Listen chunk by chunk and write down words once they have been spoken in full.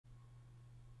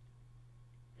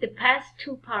The past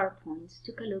two PowerPoints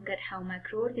took a look at how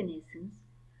microorganisms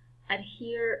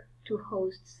adhere to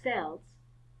host cells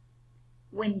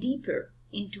when deeper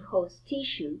into host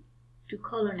tissue to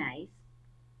colonize.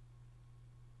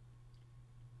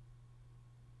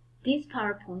 These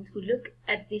PowerPoints will look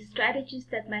at the strategies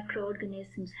that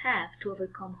microorganisms have to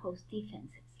overcome host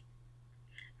defenses.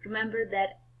 Remember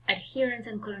that adherence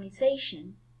and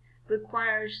colonization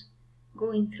requires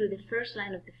going through the first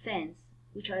line of defense,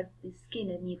 which are the skin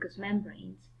and mucous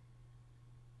membranes.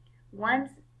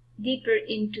 Once deeper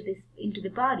into the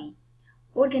body,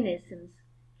 organisms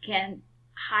can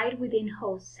hide within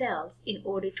host cells in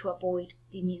order to avoid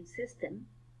the immune system.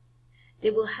 They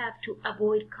will have to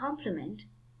avoid complement,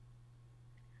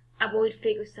 avoid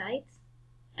phagocytes,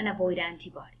 and avoid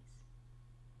antibodies.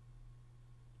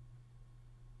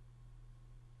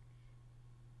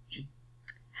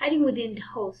 Hiding within the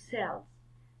host cells,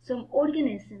 some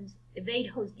organisms evade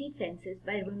host defenses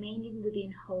by remaining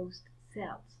within host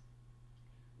cells.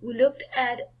 We looked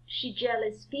at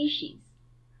Shigella species,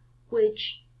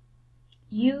 which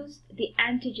used the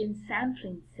antigen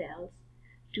sampling cells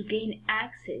to gain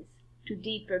access to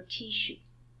deeper tissue.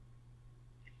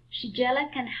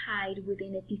 Shigella can hide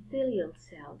within epithelial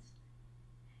cells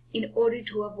in order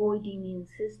to avoid the immune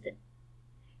system.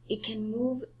 It can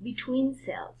move between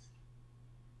cells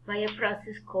by a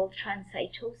process called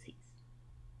transcytosis.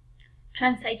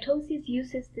 Transcytosis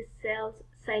uses the cell's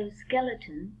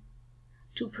cytoskeleton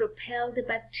to propel the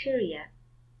bacteria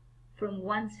from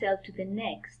one cell to the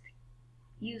next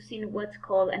using what's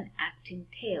called an actin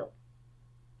tail.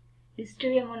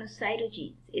 Listeria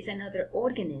monocytogenes is another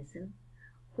organism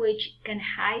which can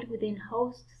hide within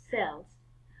host cells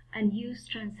and use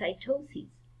transcytosis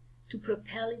to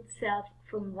propel itself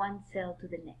from one cell to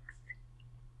the next.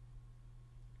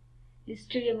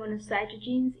 Listeria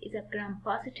monocytogenes is a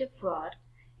gram-positive rod.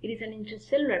 It is an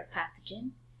intracellular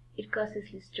pathogen. It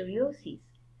causes listeriosis,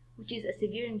 which is a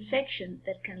severe infection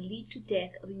that can lead to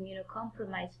death of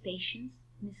immunocompromised patients,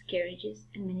 miscarriages,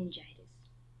 and meningitis.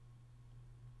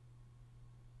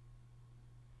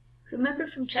 Remember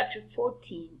from Chapter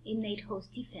 14, Innate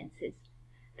Host Defenses,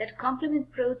 that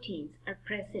complement proteins are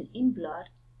present in blood.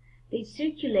 They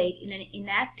circulate in an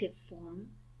inactive form,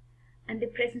 and the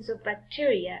presence of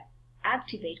bacteria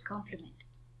activate complement.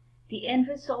 The end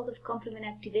result of complement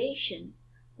activation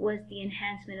was the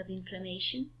enhancement of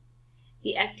inflammation,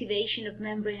 the activation of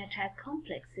membrane attack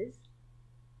complexes,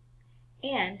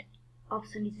 and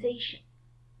opsonization.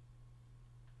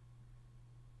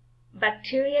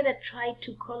 Bacteria that try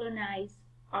to colonize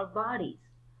our bodies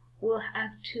will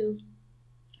have to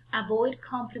avoid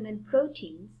complement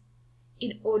proteins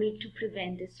in order to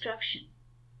prevent destruction.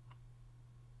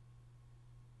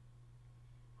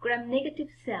 Gram-negative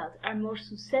cells are more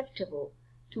susceptible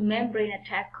to membrane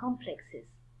attack complexes,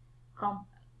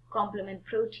 complement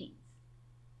proteins.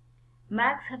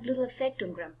 MACs have little effect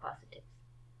on gram-positives.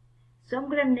 Some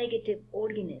gram-negative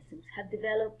organisms have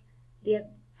developed the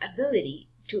ability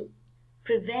to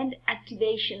prevent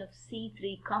activation of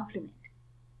C3 complement.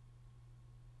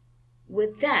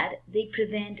 With that, they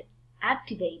prevent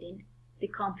activating the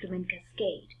complement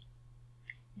cascade.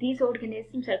 These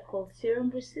organisms are called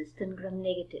serum-resistant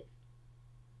gram-negative.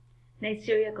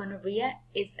 Neisseria gonorrhea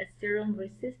is a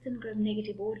serum-resistant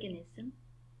gram-negative organism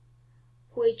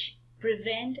which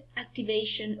prevent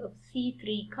activation of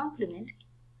C3 complement,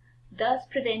 thus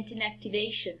preventing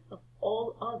activation of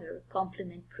all other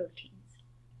complement proteins.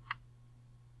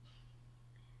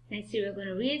 Neisseria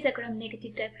gonorrhea is a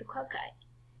gram-negative diplococci.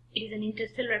 It is an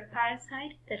intercellular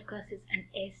parasite that causes an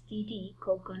STD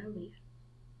called gonorrhea.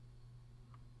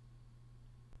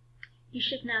 You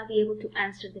should now be able to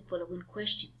answer the following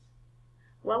questions.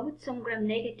 Why would some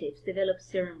gram-negatives develop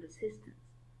serum resistance?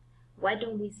 Why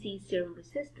don't we see serum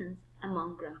resistance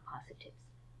among gram-positives?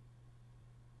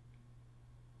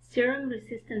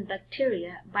 Serum-resistant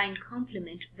bacteria bind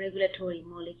complement regulatory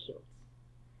molecules.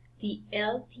 The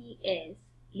LPS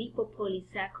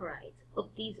lipopolysaccharides of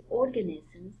these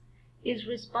organisms is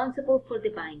responsible for the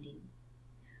binding.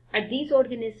 Are these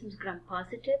organisms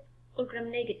gram-positive or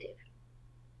gram-negative?